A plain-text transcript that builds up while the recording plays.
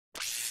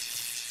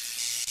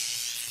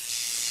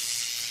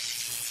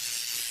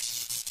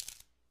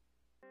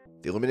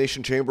The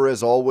Elimination Chamber,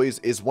 as always,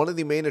 is one of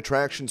the main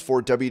attractions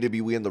for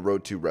WWE in the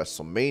road to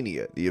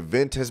WrestleMania. The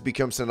event has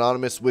become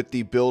synonymous with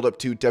the build-up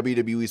to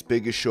WWE's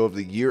biggest show of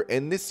the year,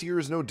 and this year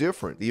is no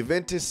different. The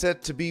event is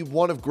set to be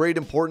one of great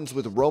importance,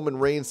 with Roman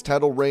Reigns'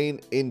 title reign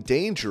in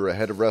danger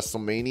ahead of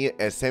WrestleMania,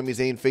 as Sami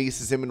Zayn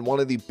faces him in one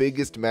of the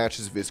biggest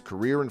matches of his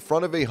career in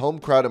front of a home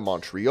crowd in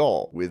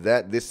Montreal. With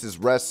that, this is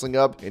Wrestling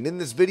Up, and in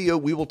this video,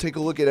 we will take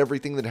a look at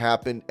everything that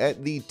happened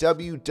at the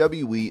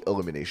WWE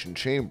Elimination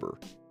Chamber.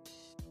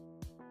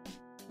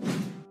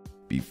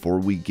 Before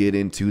we get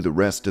into the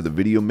rest of the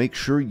video, make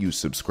sure you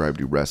subscribe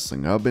to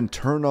Wrestling Hub and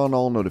turn on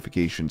all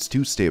notifications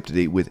to stay up to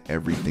date with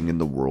everything in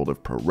the world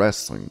of pro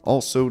wrestling.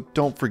 Also,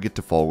 don't forget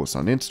to follow us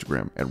on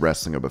Instagram at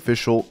Wrestling Hub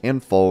Official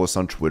and follow us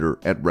on Twitter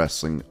at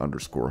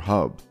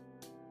Wrestling_Hub.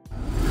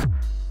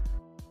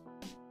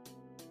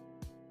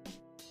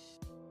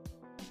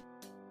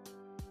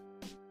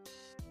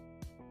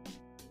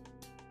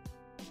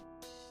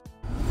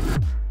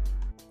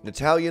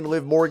 Natalya and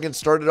Liv Morgan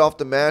started off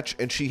the match,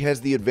 and she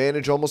has the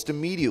advantage almost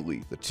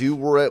immediately. The two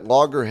were at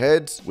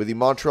loggerheads, with the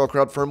Montreal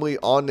crowd firmly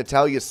on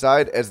Natalya's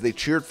side as they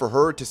cheered for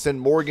her to send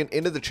Morgan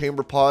into the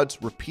chamber pods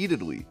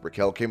repeatedly.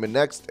 Raquel came in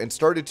next and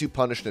started to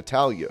punish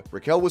Natalya.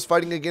 Raquel was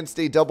fighting against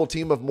a double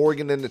team of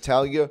Morgan and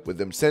Natalya, with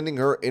them sending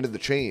her into the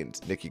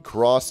chains. Nikki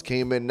Cross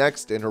came in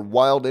next, and her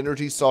wild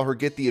energy saw her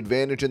get the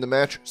advantage in the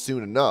match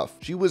soon enough.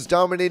 She was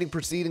dominating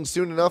proceedings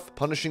soon enough,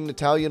 punishing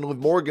Natalya and Liv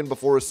Morgan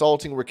before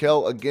assaulting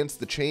Raquel against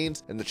the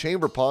chains and the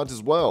chamber pods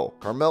as well.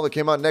 Carmella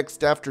came out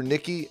next after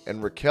Nikki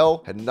and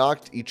Raquel had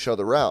knocked each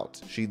other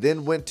out. She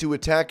then went to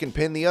attack and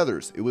pin the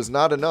others. It was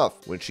not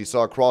enough. When she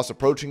saw Cross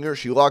approaching her,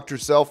 she locked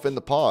herself in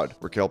the pod.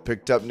 Raquel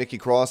picked up Nikki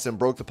Cross and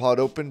broke the pod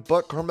open,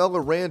 but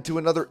Carmella ran to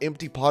another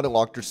empty pod and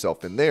locked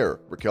herself in there.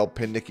 Raquel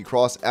pinned Nikki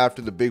Cross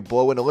after the big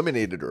blow and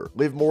eliminated her.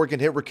 Liv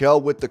Morgan hit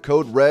Raquel with the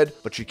code red,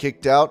 but she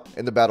kicked out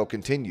and the battle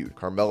continued.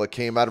 Carmella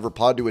came out of her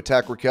pod to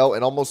attack Raquel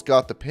and almost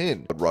got the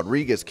pin, but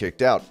Rodriguez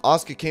kicked out.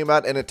 Asuka came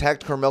out and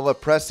attacked Carmella,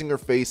 pressing her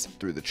face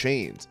through the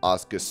chains.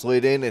 Asuka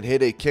slid in and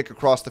hit a kick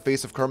across the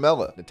face of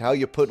Carmella.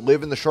 Natalya put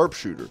Liv in the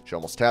sharpshooter. She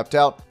almost tapped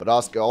out, but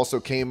Asuka also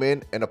came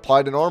in and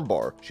applied an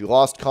armbar. She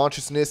lost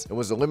consciousness and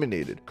was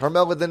eliminated.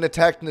 Carmella then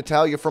attacked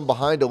Natalya from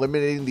behind,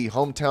 eliminating the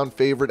hometown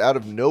favorite out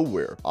of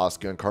nowhere.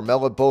 Asuka and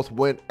Carmella both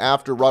went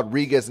after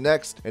Rodriguez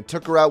next and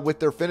took her out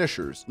with their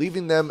finishers,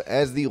 leaving them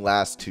as the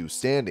last two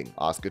standing.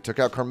 Asuka took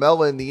out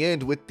Carmella in the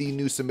end with the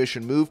new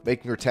submission move,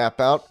 making her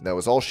tap out, and that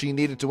was all she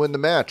needed to win the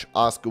match.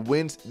 Asuka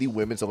wins the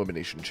Women's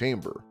Elimination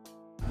Chamber.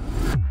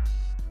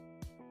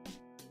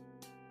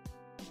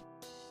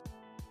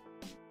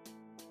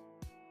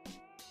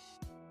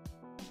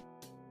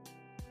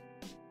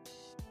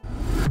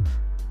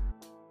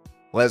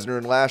 Leasnr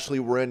and Lashyley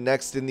were in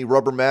next in the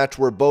rubber match,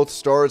 where both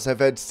stars have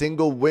had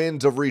single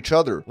wins over each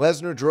other.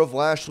 Leasnr drove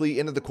Lashyley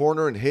into the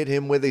corner and hit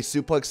him with a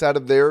suplex out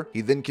of there. He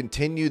then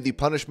continued the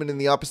punishment in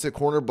the opposite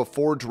corner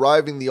before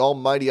driving the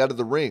Almighty out of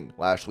the ring.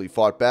 Lashyley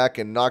fought back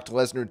and knocked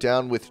Leasnr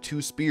down with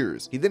 2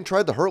 spears. He then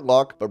tried the Hurt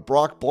Lock, but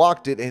Brock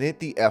blocked it and hit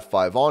the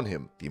F5 on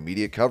him. The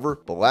immediate cover,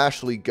 but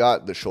Lashyley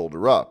got the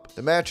shoulder up.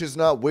 The match is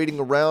not waiting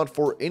around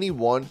for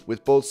anyone,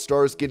 with both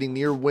stars getting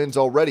near wins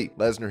already.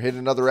 Leasnr hit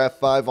another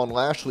F5 on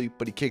Lashyley,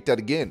 but he kicked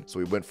out again, so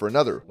he went for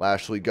another.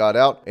 Lashyley got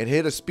out and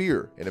hit a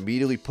spear and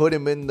immediately put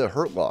him in the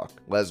Hurt Lock.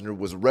 Leasnr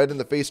was red in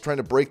the face trying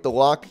to break the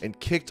lock and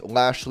kicked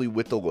Lashyley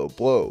with the low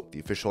blow.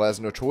 The official has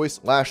no choice.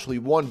 Lashyley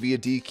won via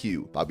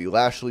DQ. Bobby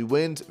Lashley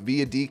wins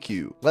via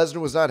DQ. Leasnr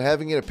was not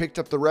having it and picked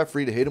up the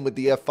referee to hit him with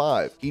the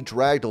F5. He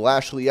dragged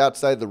Lashyley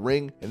outside the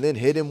ring and then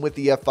hit him with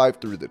the F5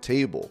 through the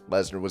table.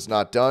 Leasnr was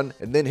not done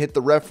and then hit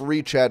the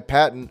referee Chad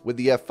Patton with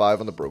the F5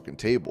 on the broken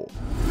table.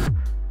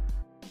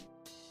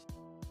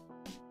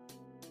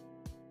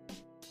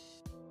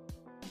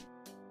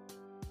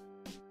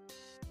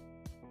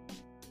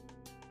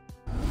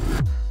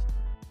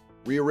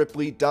 Rhea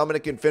Ripley,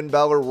 Dominic, and Finn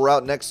Balor were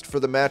out next for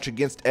the match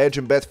against Edge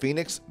and Beth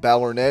Phoenix.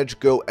 Balor and Edge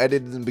go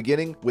edited in the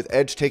beginning, with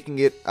Edge taking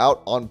it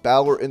out on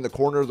Balor in the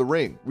corner of the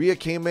ring. Rhea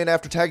came in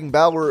after tagging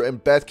Balor,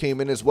 and Beth came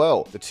in as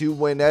well. The two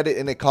went at it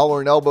in a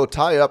collar and elbow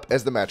tie-up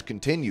as the match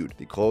continued.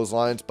 The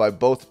clotheslines by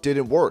both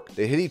didn't work.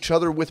 They hit each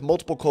other with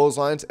multiple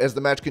clotheslines as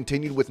the match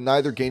continued, with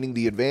neither gaining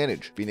the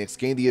advantage. Phoenix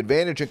gained the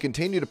advantage and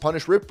continued to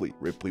punish Ripley.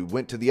 Ripley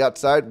went to the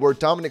outside where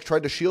Dominic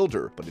tried to shield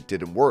her, but it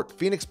didn't work.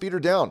 Phoenix beat her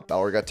down.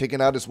 Balor got taken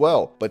out as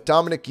well, but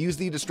Dominic used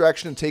the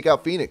distraction to take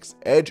out Phoenix.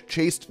 Edge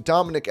chased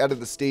Dominic out of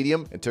the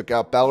stadium and took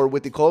out Balor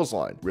with the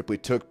clothesline. Ripley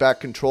took back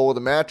control of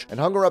the match and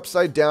hung her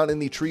upside down in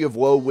the Tree of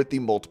Woe with the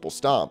multiple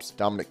stomps.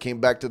 Dominic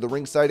came back to the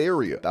ringside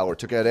area. Balor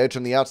took out Edge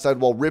on the outside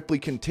while Ripley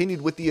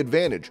continued with the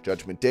advantage.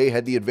 Judgment Day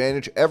had the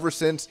advantage ever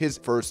since his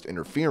first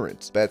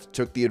interference. Beth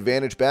took the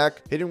advantage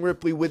back, hitting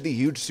Ripley with the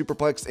huge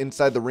superplex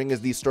inside the ring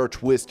as the star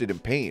twisted in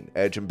pain.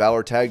 Edge and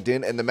Balor tagged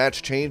in and the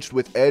match changed,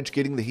 with Edge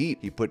getting the heat.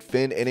 He put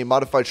Finn in a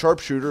modified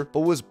sharpshooter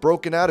but was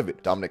broken out of it.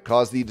 pivot. Dominic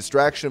caused the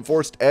distraction and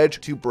forced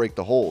Edge to break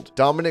the hold.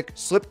 Dominic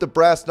slipped the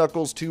brass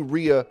knuckles to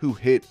Rhea, who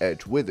hit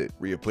Edge with it.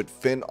 Rhea put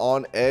Finn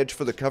on Edge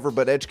for the cover,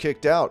 but Edge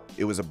kicked out.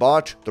 It was a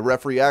botch. The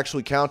referee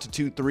actually counted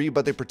 2-3,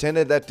 but they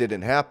pretended that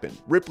didn't happen.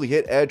 Ripley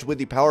hit Edge with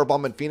the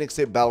powerbomb and Phoenix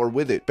hit Balor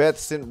with it. Beth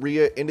sent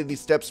Rhea into the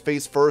steps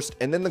face first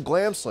and then the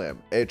glam slam.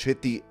 Edge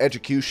hit the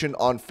execution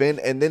on Finn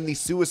and then the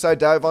suicide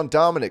dive on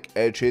Dominic.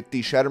 Edge hit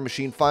the shatter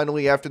machine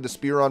finally after the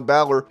spear on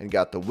Balor and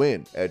got the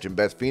win. Edge and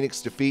Beth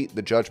Phoenix defeat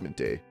the Judgment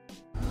Day.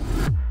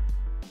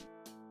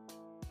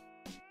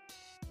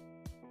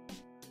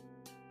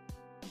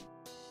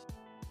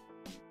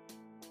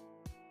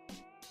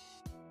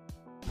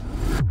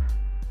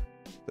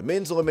 The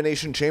men's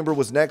elimination chamber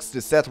was next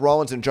as Seth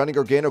Rollins and Johnny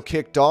Gargano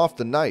kicked off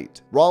the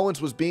night.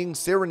 Rollins was being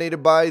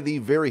serenaded by the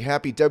very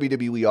happy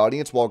WWE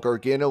audience while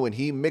Gargano and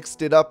he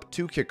mixed it up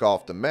to kick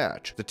off the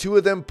match. The two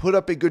of them put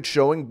up a good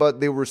showing,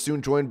 but they were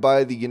soon joined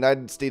by the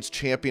United States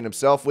champion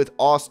himself, with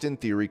Austin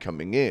Theory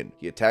coming in.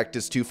 He attacked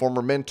his two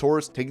former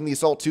mentors, taking the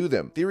assault to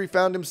them. Theory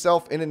found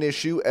himself in an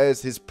issue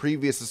as his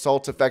previous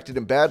assaults affected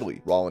him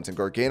badly. Rollins and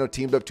Gargano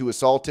teamed up to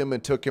assault him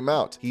and took him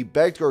out. He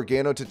begged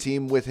Gargano to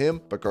team with him,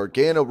 but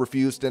Gargano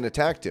refused and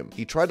attacked him.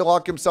 He tried to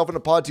lock himself in a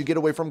pod to get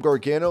away from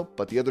Gargano,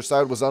 but the other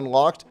side was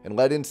unlocked and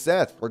let in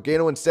Seth.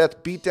 Gargano and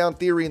Seth beat down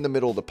Theory in the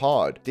middle of the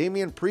pod.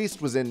 Damian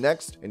Priest was in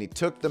next, and he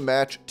took the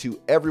match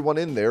to everyone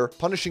in there,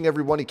 punishing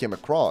everyone he came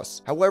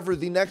across. However,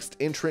 the next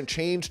entrant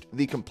changed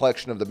the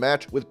complexion of the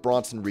match, with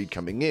Bronson Reed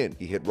coming in.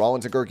 He hit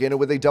Rollins and Gargano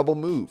with a double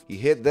move. He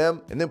hit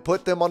them and then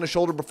put them on his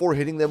shoulder before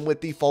hitting them with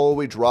the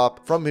fallaway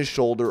drop from his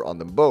shoulder on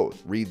them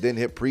both. Reed then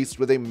hit Priest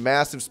with a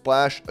massive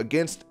splash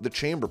against the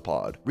chamber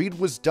pod. Reed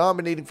was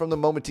dominating from the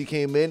moment he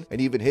came in,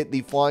 and even hit the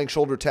flying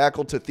shoulder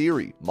tackle to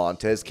Theory.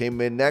 Montez came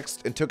in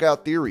next and took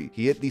out Theory.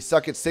 He hit the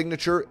suck it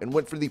signature and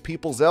went for the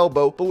people's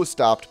elbow, but was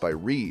stopped by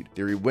Reed.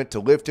 Theory went to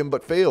lift him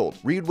but failed.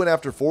 Reed went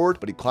after Ford,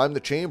 but he climbed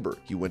the chamber.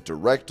 He went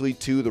directly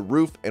to the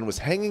roof and was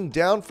hanging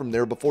down from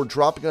there before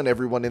dropping on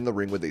everyone in the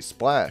ring with a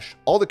splash.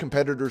 All the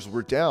competitors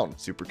were down.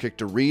 Super kick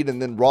to Reed,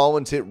 and then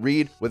Rollins hit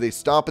Reed with a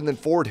stomp, and then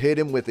Ford hit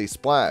him with a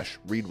splash.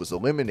 Reed was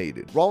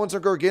eliminated. Rollins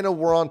and Gargano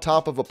were on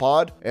top of a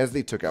pod as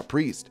they took out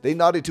Priest. They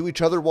nodded to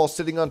each other while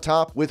sitting on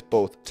top, with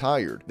both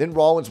tired. Then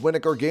Rollins went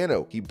at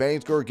Gargano. He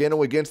banged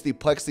Gargano against the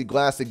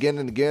plexiglass again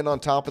and again on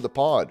top of the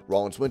pod.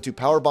 Rollins went to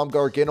powerbomb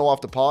Gargano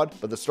off the pod,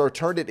 but the Star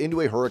turned it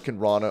into a Hurricane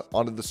Rana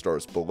onto the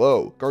Stars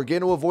below.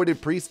 Gargano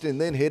avoided Priest and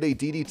then hit a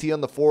DDT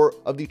on the floor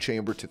of the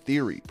chamber to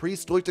Theory.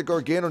 Priest looked at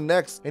Gargano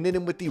next and hit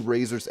him with the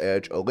Razor's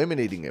Edge,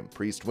 eliminating him.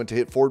 Priest went to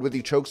hit Ford with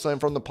the chokeslam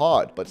from the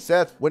pod, but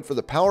Seth went for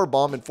the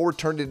powerbomb and Ford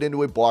turned it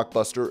into a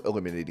blockbuster,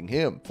 eliminating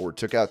him. Ford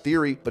took out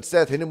Theory, but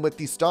Seth hit him with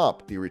the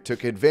stomp. Theory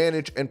took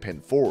advantage and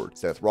pinned Ford.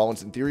 Seth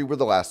Rollins and Theory were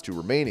the last two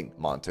remaining.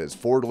 Montez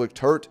Ford looked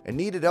hurt and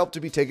needed help to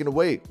be taken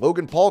away.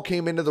 Logan Paul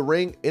came into the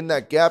ring in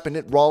that gap and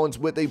hit Rollins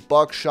with a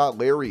buckshot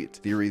lariat.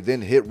 Theory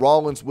then hit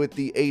Rollins with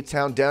the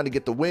A-Town down to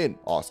get the win.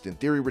 Austin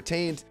Theory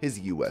retains his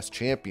US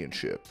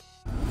Championship.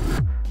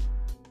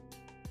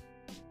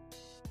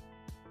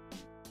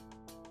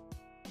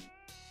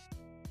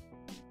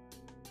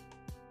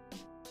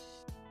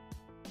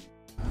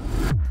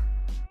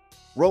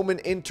 Roman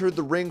entered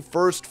the ring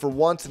first for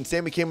once, and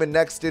Sami came in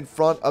next in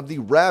front of the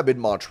rabid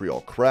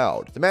Montreal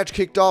crowd. The match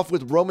kicked off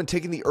with Roman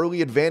taking the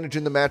early advantage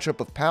in the matchup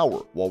of power.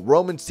 While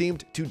Roman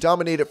seemed to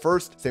dominate at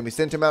first, Sami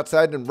sent him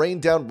outside and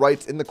rained down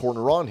rights in the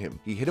corner on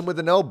him. He hit him with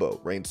an elbow.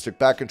 Reigns took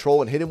back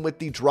control and hit him with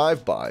the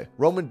drive-by.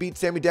 Roman beat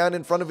Sami down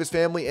in front of his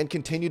family and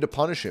continued to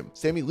punish him.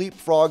 Sami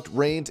leapfrogged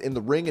Reigns in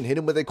the ring and hit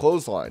him with a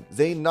clothesline.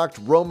 Zayn knocked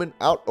Roman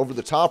out over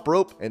the top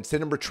rope and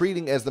sent him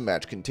retreating as the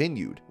match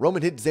continued.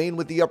 Roman hit Zayn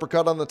with the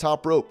uppercut on the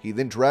top rope. He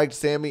then dragged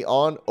Sami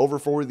on over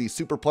for the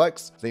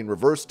superplex. Zayn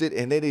reversed it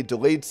and hit a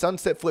delayed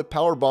sunset flip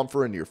powerbomb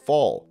for a near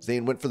fall.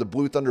 Zayn went for the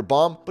Blue Thunder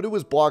bomb, but it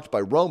was blocked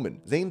by Roman.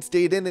 Zayn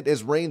stayed in it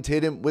as Reigns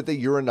hit him with a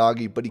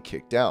Uranagi, but he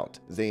kicked out.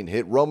 Zayn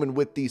hit Roman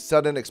with the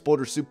sudden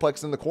exploder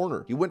suplex in the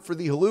corner. He went for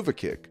the Helluva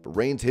kick, but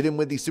Reigns hit him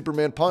with the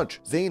Superman punch.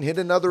 Zayn hit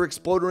another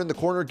exploder in the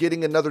corner,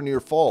 getting another near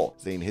fall.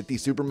 Zayn hit the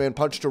Superman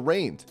punch to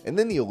Reigns, and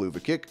then the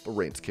Helluva kick, but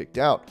Reigns kicked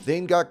out.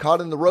 Zayn got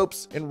caught in the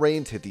ropes, and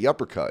Reigns hit the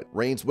uppercut.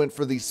 Reigns went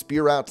for the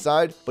spear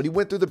outside, but he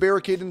went through the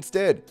barricade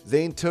instead.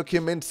 Zayn took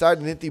him inside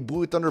and hit the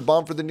Blue Thunder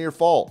bomb for the near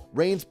fall.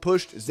 Reigns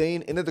pushed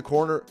Zayn into the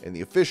corner and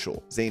the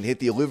official. Zayn hit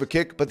the Helluva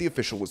kick, but the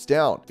official was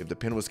down. If the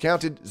pin was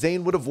counted,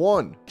 Zayn would have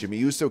won. Jimmy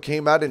Uso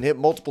came out and hit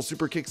multiple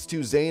super kicks to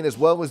Zayn as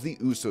well as the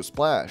Uso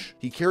splash.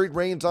 He carried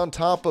Reigns on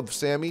top of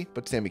Sami,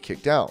 but Sami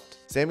kicked out.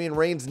 Sami and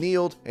Reigns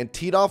kneeled and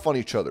teed off on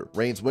each other.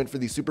 Reigns went for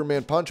the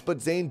Superman punch, but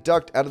Zayn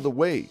ducked out of the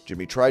way.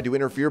 Jimmy tried to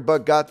interfere,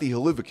 but got the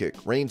Helluva kick.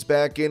 Reigns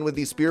back in with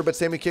the spear, but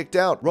Sami kicked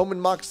out.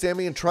 Roman mocked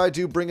Sami and tried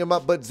to bring him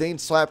up, but Zayn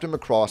slapped him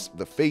across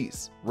the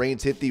face.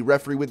 Reigns hit the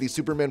referee with the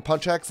Superman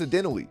punch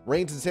accidentally.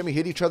 Reigns and Sami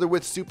hit each other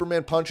with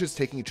Superman punches,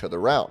 taking each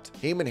other out.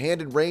 Heyman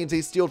handed Reigns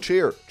a steel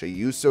chair. Jey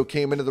Uso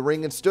came into the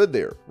ring and stood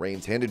there.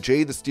 Reigns handed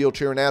Jey the steel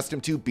chair and asked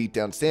him to beat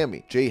down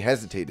Sami. Jey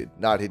hesitated,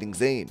 not hitting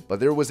Zayn, but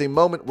there was a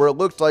moment where it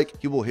looked like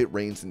he will hit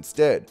Reigns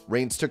instead.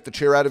 Reigns took the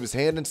chair out of his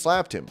hand and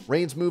slapped him.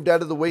 Reigns moved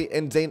out of the way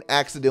and Zayn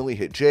accidentally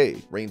hit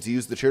Jey. Reigns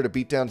used the chair to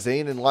beat down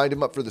Zayn and lined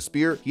him up for the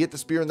spear. He hit the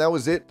spear and that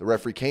was it. The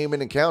referee came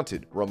in and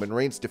counted. Roman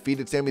Reigns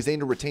defeated Sami Zayn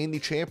to retain the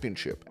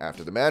championship.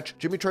 After the match,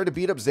 Jimmy tried to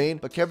beat up Zayn,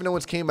 but Kevin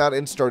Owens came out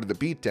and started the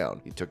beatdown.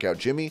 He took out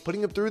Jimmy,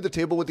 putting him through the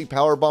table with the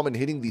powerbomb and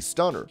hitting the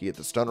stunner. He hit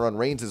the stunner on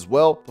Reigns as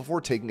well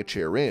before taking a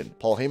chair in.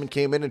 Paul Heyman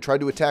came in and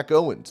tried to attack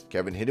Owens.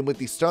 Kevin hit him with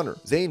the stunner.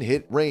 Zayn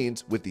hit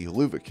Reigns with the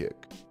haluva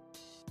kick.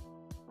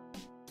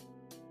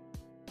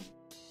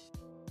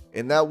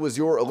 And that was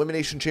your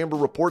Elimination Chamber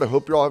report. I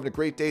hope you're all having a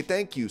great day.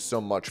 Thank you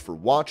so much for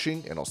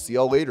watching, and I'll see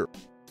y'all later.